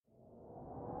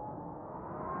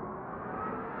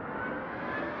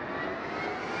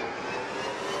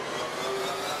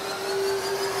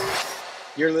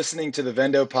You're listening to the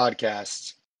Vendo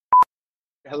Podcast.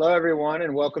 Hello, everyone,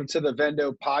 and welcome to the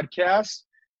Vendo Podcast.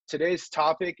 Today's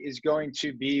topic is going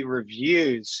to be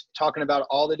reviews, talking about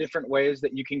all the different ways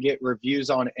that you can get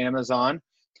reviews on Amazon.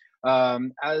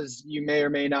 As you may or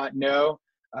may not know,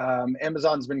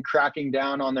 Amazon's been cracking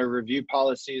down on their review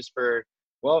policies for,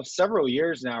 several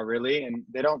years now, really, and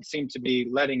they don't seem to be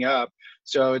letting up.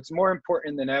 So it's more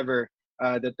important than ever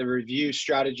that the review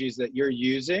strategies that you're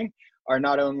using are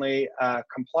not only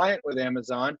compliant with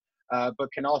Amazon,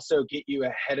 but can also get you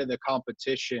ahead of the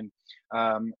competition.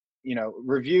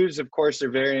 Reviews, of course,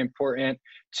 are very important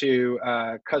to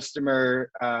customer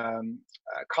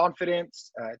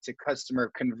confidence, to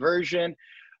customer conversion.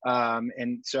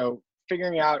 And so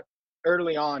figuring out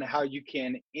early on how you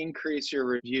can increase your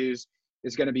reviews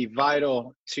is going to be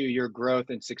vital to your growth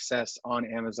and success on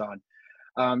Amazon.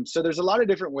 So there's a lot of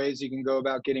different ways you can go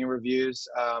about getting reviews.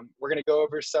 We're going to go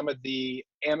over some of the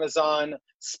Amazon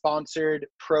sponsored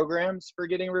programs for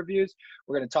getting reviews.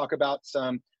 We're going to talk about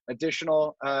some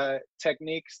additional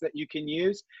techniques that you can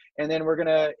use. And then we're going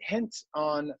to hint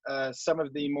on some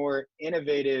of the more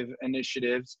innovative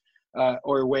initiatives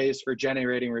or ways for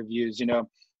generating reviews. You know,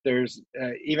 there's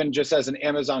even just as an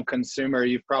Amazon consumer,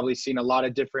 you've probably seen a lot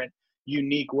of different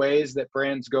unique ways that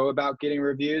brands go about getting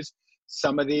reviews.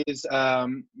 Some of these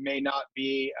may not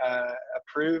be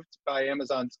approved by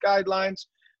Amazon's guidelines.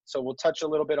 So we'll touch a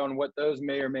little bit on what those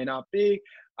may or may not be.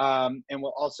 And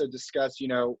we'll also discuss,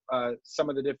 some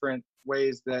of the different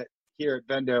ways that here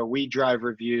at Vendo, we drive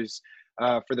reviews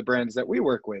for the brands that we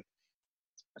work with.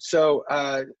 So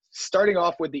starting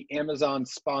off with the Amazon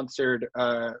sponsored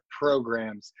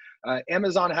programs,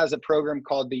 Amazon has a program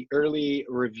called the Early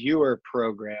Reviewer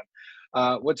Program.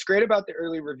 What's great about the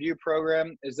Early Review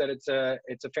Program is that it's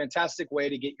a fantastic way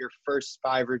to get your first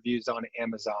 5 reviews on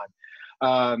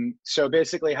Amazon. So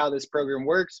basically how this program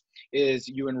works is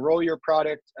you enroll your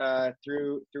product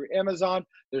through Amazon.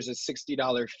 There's a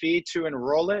 $60 fee to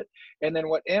enroll it. And then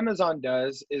what Amazon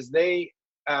does is they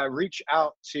reach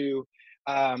out to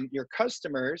your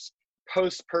customers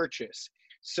post-purchase.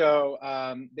 So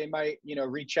they might,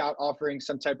 reach out offering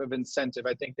some type of incentive.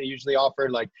 I think they usually offer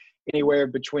like anywhere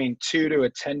between $2 to a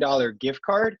 $10 gift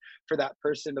card for that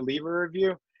person to leave a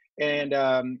review. And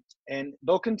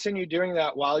they'll continue doing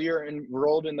that while you're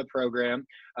enrolled in the program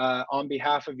on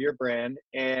behalf of your brand.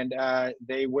 And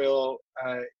they will,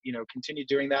 continue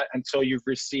doing that until you've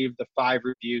received the 5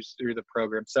 reviews through the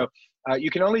program. So you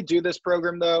can only do this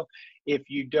program, though, if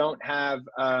you don't have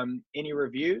any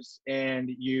reviews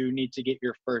and you need to get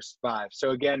your first 5.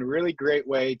 So again, really great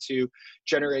way to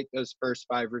generate those first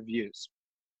 5 reviews.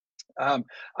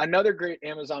 Another great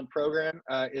Amazon program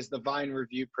is the Vine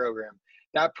Review Program.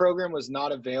 That program was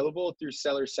not available through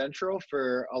Seller Central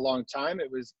for a long time.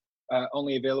 It was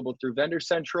only available through Vendor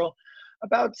Central.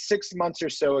 About 6 months or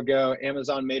so ago,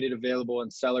 Amazon made it available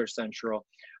in Seller Central.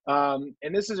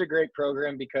 And this is a great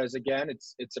program because, again,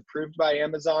 it's approved by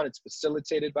Amazon. It's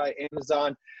facilitated by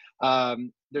Amazon.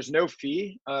 There's no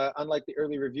fee, unlike the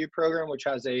Early Review Program, which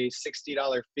has a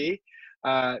 $60 fee.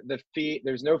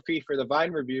 There's no fee for the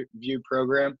Vine Review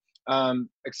Program,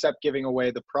 except giving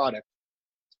away the product.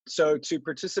 So to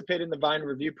participate in the Vine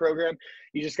Review Program,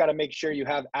 you just got to make sure you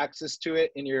have access to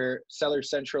it in your Seller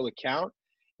Central account.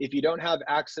 If you don't have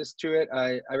access to it,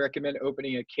 I recommend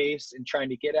opening a case and trying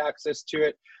to get access to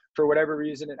it. For whatever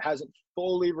reason, it hasn't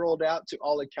fully rolled out to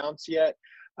all accounts yet.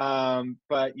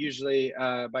 But usually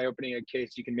by opening a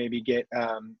case, you can maybe get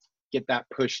that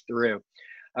pushed through.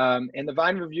 And the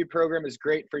Vine Review Program is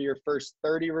great for your first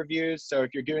 30 reviews. So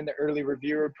if you're doing the Early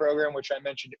Reviewer Program, which I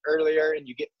mentioned earlier, and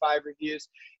you get 5 reviews,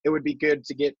 it would be good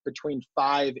to get between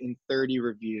 5 and 30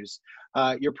 reviews.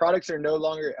 Your products are no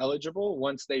longer eligible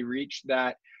once they reach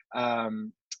that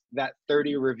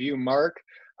 30 review mark,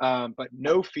 but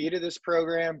no fee to this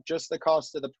program, just the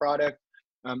cost of the product.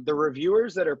 The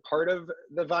reviewers that are part of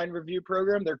the Vine Review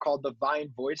Program, they're called the Vine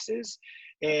Voices,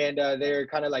 and they're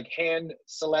kind of like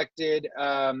hand-selected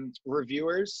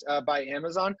reviewers by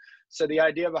Amazon. So the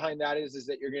idea behind that is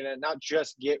that you're going to not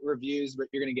just get reviews, but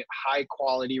you're going to get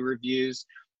high-quality reviews.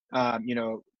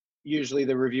 Usually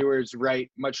the reviewers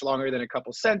write much longer than a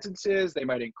couple sentences. They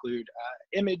might include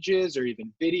images or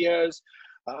even videos.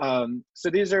 So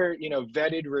these are,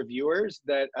 vetted reviewers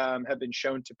that have been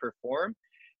shown to perform.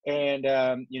 And,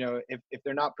 if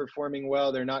they're not performing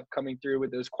well, they're not coming through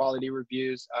with those quality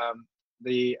reviews,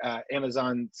 the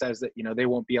Amazon says that, they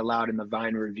won't be allowed in the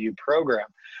Vine Review Program.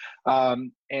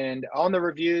 And on the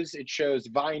reviews, it shows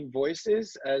Vine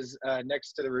Voices as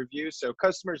next to the review. So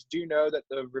customers do know that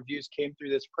the reviews came through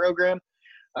this program.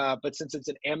 But since it's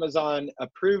an Amazon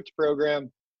approved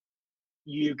program,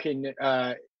 you can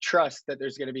trust that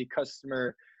there's going to be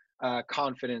customer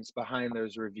confidence behind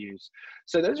those reviews.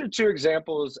 So those are two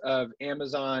examples of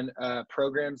Amazon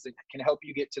programs that can help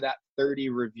you get to that 30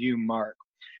 review mark.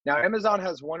 Now, Amazon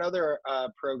has one other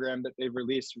program that they've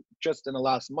released just in the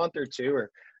last month or two,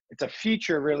 or it's a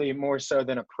feature really more so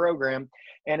than a program,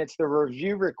 and it's the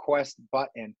review request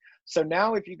button. So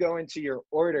now if you go into your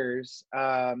orders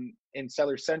in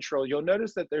Seller Central, you'll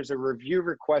notice that there's a review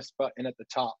request button at the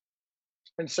top.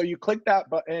 And so you click that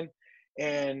button,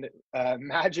 and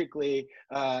magically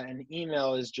an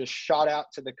email is just shot out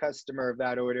to the customer of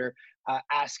that order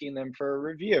asking them for a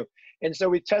review. And so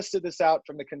we tested this out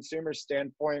from the consumer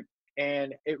standpoint,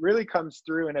 and it really comes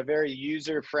through in a very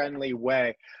user-friendly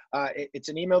way. It's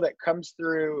an email that comes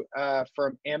through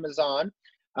from Amazon.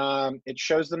 It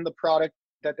shows them the product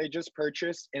that they just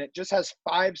purchased, and it just has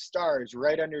 5 stars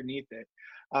right underneath it.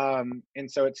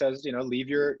 And so it says, you know, leave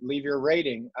your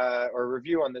rating or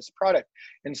review on this product.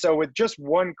 And so with just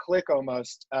one click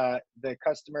almost, the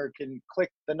customer can click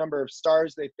the number of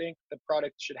stars they think the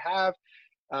product should have.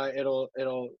 It'll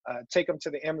take them to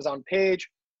the Amazon page,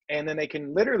 and then they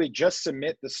can literally just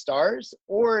submit the stars,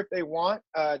 or if they want,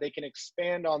 they can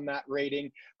expand on that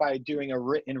rating by doing a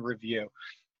written review.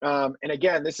 And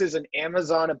again, this is an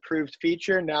Amazon approved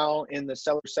feature now in the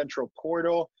Seller Central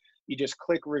portal. You just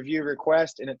click review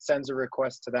request, and it sends a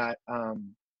request to that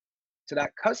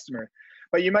customer.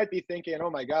 But you might be thinking, oh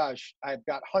my gosh, I've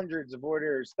got hundreds of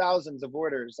orders, thousands of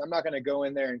orders. I'm not going to go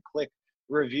in there and click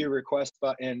review request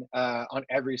button on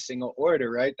every single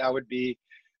order, right? That would be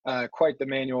quite the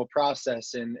manual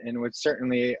process, and would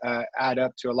certainly add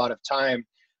up to a lot of time,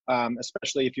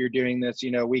 especially if you're doing this,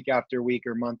 you know, week after week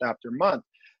or month after month.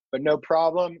 But no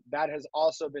problem. That has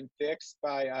also been fixed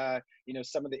by you know,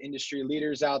 some of the industry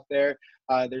leaders out there.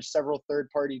 There's several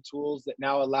third-party tools that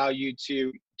now allow you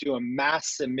to do a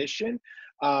mass submission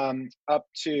up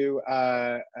to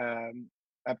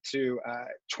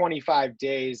 25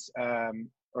 days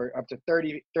or up to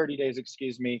 30 days,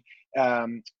 excuse me,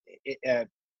 from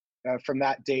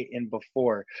that date and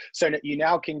before. So you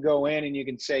now can go in and you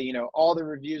can say, you know, all the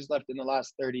reviews left in the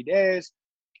last 30 days,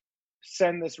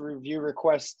 send this review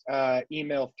request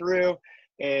email through,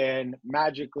 and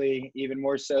magically, even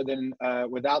more so than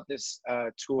without this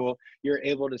tool, you're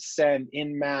able to send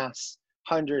in mass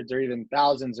hundreds or even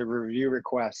thousands of review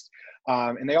requests.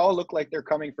 And they all look like they're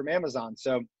coming from Amazon.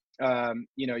 So,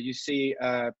 you know, you see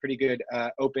pretty good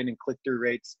open and click-through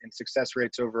rates and success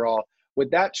rates overall with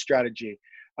that strategy.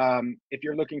 If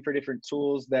you're looking for different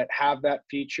tools that have that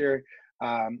feature,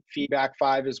 Feedback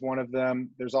 5 is one of them.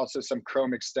 There's also some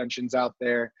Chrome extensions out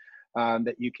there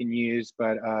that you can use,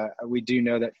 but we do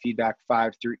know that Feedback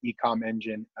 5 through Ecom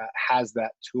Engine has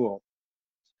that tool.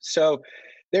 So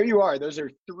there you are. Those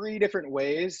are 3 different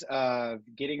ways of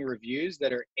getting reviews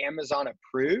that are Amazon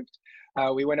approved.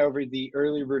 We went over the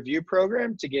early review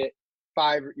program to get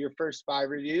your first 5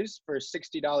 reviews for a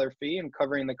 $60 fee and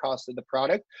covering the cost of the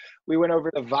product. We went over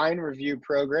the Vine review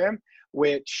program,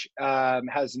 which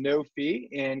has no fee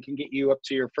and can get you up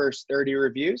to your first 30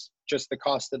 reviews, just the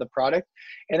cost of the product.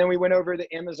 And then we went over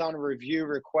the Amazon review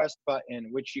request button,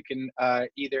 which you can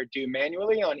either do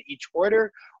manually on each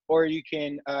order, or you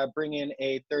can bring in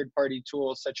a third-party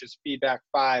tool such as Feedback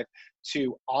 5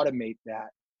 to automate that.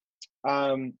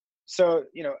 So,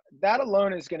 you know, that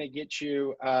alone is going to get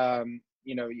you,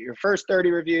 you know, your first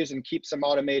 30 reviews and keep some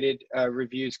automated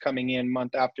reviews coming in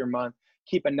month after month,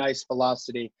 keep a nice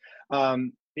velocity.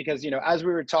 Because, you know, as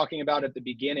we were talking about at the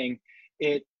beginning,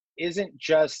 it isn't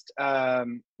just,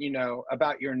 you know,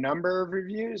 about your number of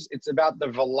reviews. It's about the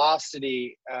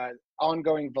velocity,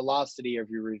 ongoing velocity of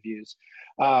your reviews.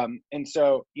 And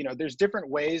so, you know, there's different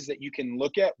ways that you can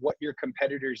look at what your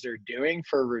competitors are doing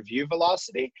for review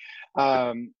velocity.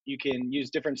 You can use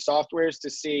different softwares to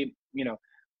see, you know,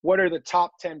 what are the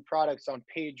top 10 products on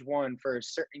page 1 for a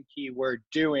certain keyword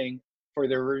doing for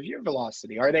their review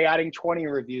velocity. Are they adding 20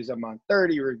 reviews a month,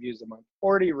 30 reviews a month,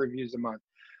 40 reviews a month,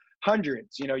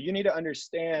 hundreds? You know, you need to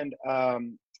understand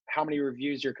how many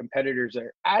reviews your competitors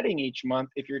are adding each month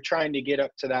if you're trying to get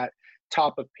up to that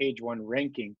top of page 1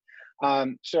 ranking.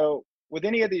 So with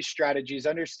any of these strategies,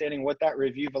 understanding what that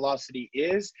review velocity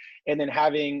is, and then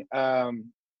having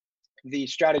the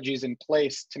strategies in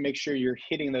place to make sure you're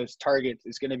hitting those targets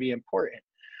is going to be important.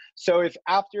 So if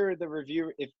after the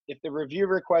review, if the review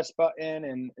request button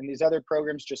and these other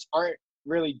programs just aren't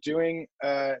really doing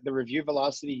the review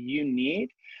velocity you need,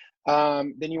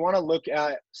 then you want to look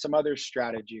at some other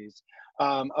strategies.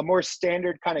 A more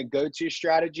standard kind of go-to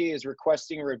strategy is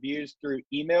requesting reviews through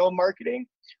email marketing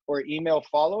or email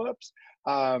follow-ups.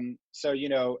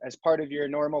 So, as part of your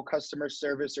normal customer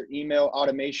service or email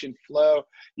automation flow,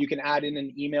 you can add in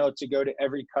an email to go to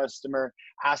every customer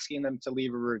asking them to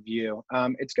leave a review.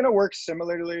 It's going to work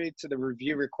similarly to the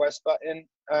review request button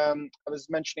I was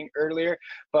mentioning earlier,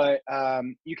 but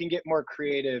you can get more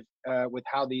creative with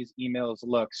how these emails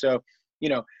look. So,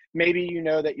 maybe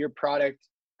that your product,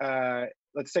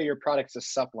 let's say your product's a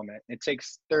supplement. It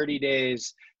takes 30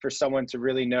 days for someone to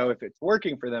really know if it's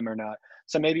working for them or not.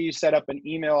 So maybe you set up an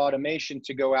email automation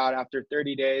to go out after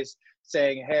 30 days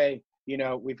saying, hey,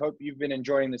 we hope you've been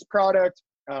enjoying this product.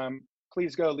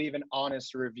 Please go leave an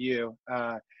honest review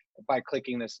by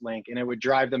clicking this link, and it would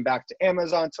drive them back to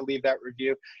Amazon to leave that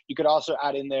review. You could also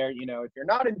add in there, if you're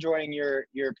not enjoying your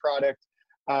product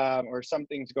or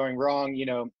something's going wrong,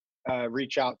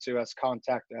 reach out to us,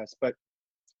 contact us. But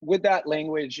with that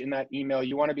language in that email,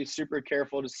 you want to be super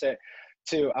careful to say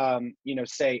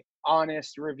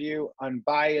honest review,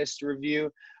 unbiased review.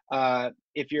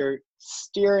 If you're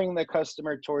steering the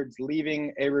customer towards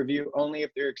leaving a review only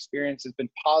if their experience has been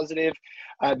positive,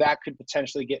 that could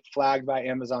potentially get flagged by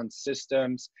Amazon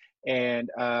systems and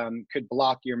could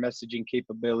block your messaging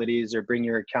capabilities or bring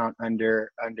your account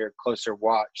under closer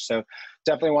watch. So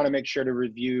definitely want to make sure to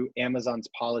review Amazon's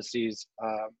policies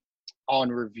on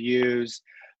reviews,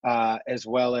 as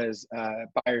well as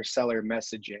buyer-seller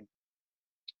messaging.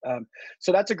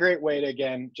 So that's a great way to,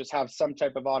 again, just have some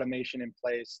type of automation in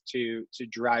place to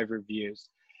drive reviews.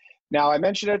 Now, I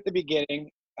mentioned at the beginning,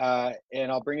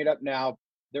 and I'll bring it up now,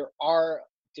 there are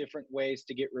different ways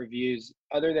to get reviews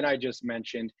other than I just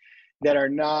mentioned that are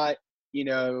not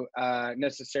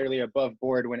necessarily above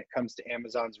board when it comes to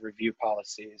Amazon's review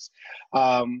policies.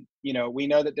 We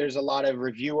know that there's a lot of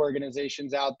review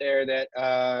organizations out there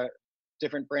that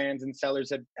different brands and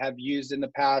sellers have used in the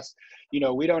past.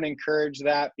 We don't encourage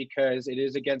that because it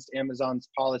is against Amazon's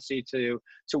policy to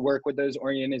work with those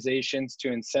organizations to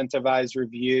incentivize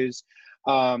reviews.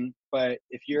 But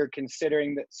if you're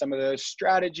considering that some of those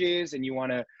strategies and you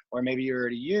want to, or maybe you're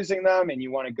already using them and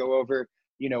you want to go over,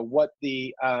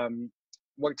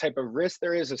 what type of risk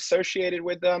there is associated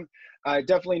with them, I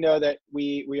definitely know that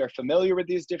we are familiar with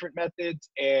these different methods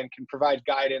and can provide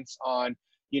guidance on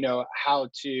how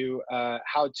to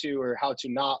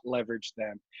not leverage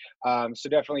them. So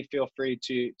definitely feel free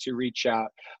to reach out.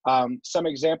 Some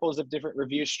examples of different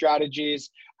review strategies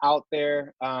out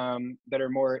there that are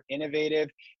more innovative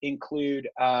include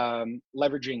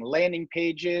leveraging landing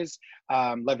pages,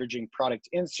 leveraging product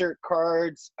insert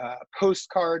cards,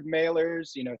 postcard mailers,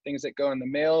 things that go in the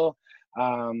mail,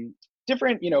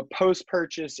 different,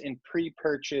 post-purchase and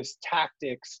pre-purchase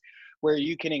tactics where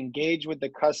you can engage with the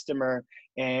customer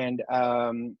and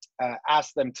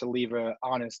ask them to leave an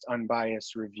honest,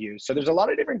 unbiased review. So there's a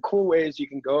lot of different cool ways you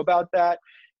can go about that,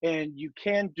 and you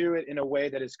can do it in a way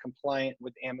that is compliant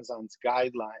with Amazon's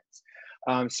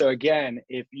guidelines. So again,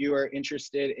 if you are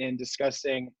interested in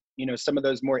discussing, some of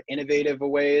those more innovative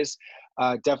ways,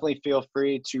 definitely feel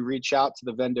free to reach out to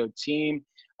the Vendo team.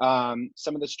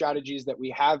 Some of the strategies that we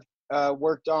have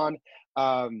worked on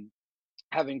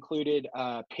have included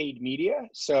paid media.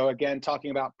 So again,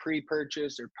 talking about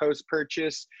pre-purchase or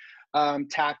post-purchase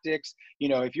tactics,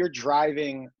 if you're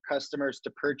driving customers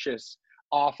to purchase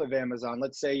off of Amazon,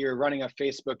 let's say you're running a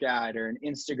Facebook ad or an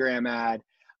Instagram ad,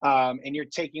 and you're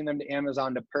taking them to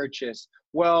Amazon to purchase.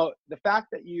 Well, the fact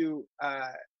that you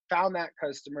found that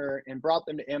customer and brought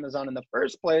them to Amazon in the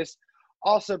first place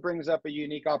also brings up a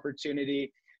unique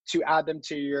opportunity to add them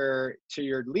to your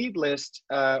lead list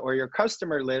or your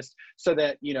customer list, so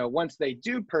that once they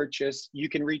do purchase, you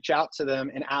can reach out to them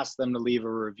and ask them to leave a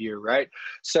review, right?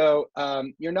 So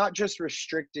you're not just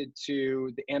restricted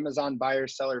to the Amazon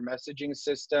buyer-seller messaging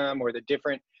system or the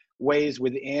different ways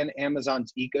within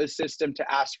Amazon's ecosystem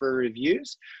to ask for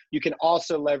reviews. You can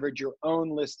also leverage your own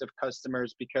list of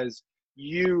customers because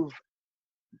you've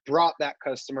brought that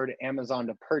customer to Amazon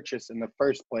to purchase in the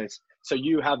first place. So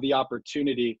you have the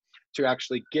opportunity to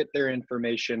actually get their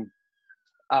information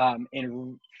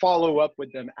and follow up with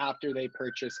them after they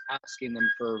purchase, asking them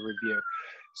for a review.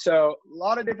 So a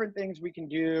lot of different things we can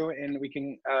do and we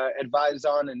can advise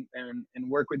on and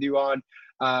work with you on,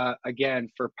 again,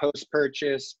 for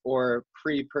post-purchase or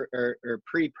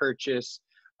pre-purchase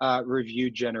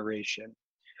review generation.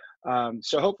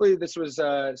 So hopefully this was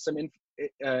some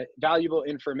valuable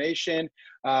information.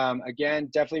 Again,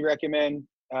 definitely recommend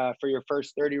for your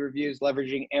first 30 reviews,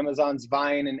 leveraging Amazon's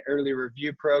Vine and early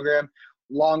review program,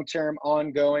 long-term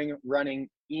ongoing running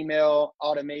email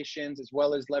automations, as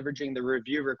well as leveraging the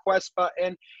review request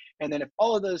button. And then if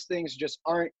all of those things just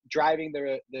aren't driving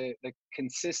the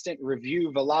consistent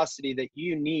review velocity that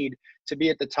you need to be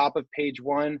at the top of page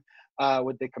one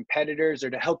with the competitors, or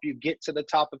to help you get to the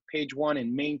top of page one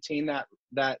and maintain that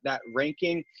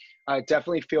ranking,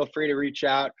 definitely feel free to reach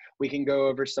out. We can go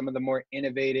over some of the more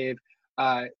innovative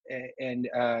and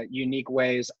unique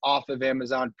ways off of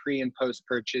Amazon pre and post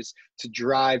purchase to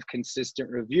drive consistent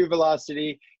review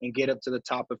velocity and get up to the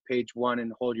top of page one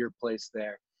and hold your place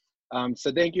there.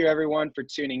 So thank you everyone for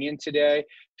tuning in today.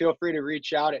 Feel free to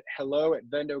reach out at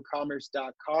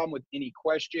hello@vendocommerce.com with any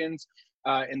questions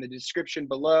in the description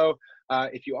below.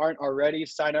 If you aren't already,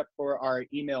 sign up for our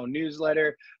email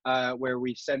newsletter where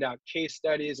we send out case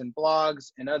studies and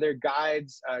blogs and other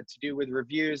guides to do with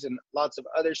reviews and lots of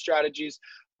other strategies.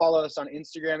 Follow us on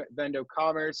Instagram at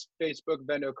VendoCommerce, Facebook,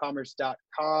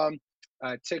 vendocommerce.com,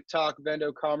 TikTok,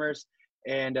 VendoCommerce.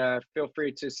 And feel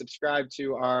free to subscribe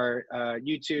to our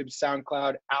YouTube,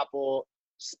 SoundCloud, Apple,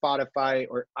 Spotify,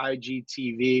 or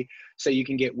IGTV so you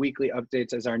can get weekly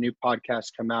updates as our new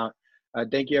podcasts come out.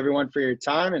 Thank you everyone for your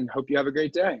time and hope you have a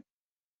great day.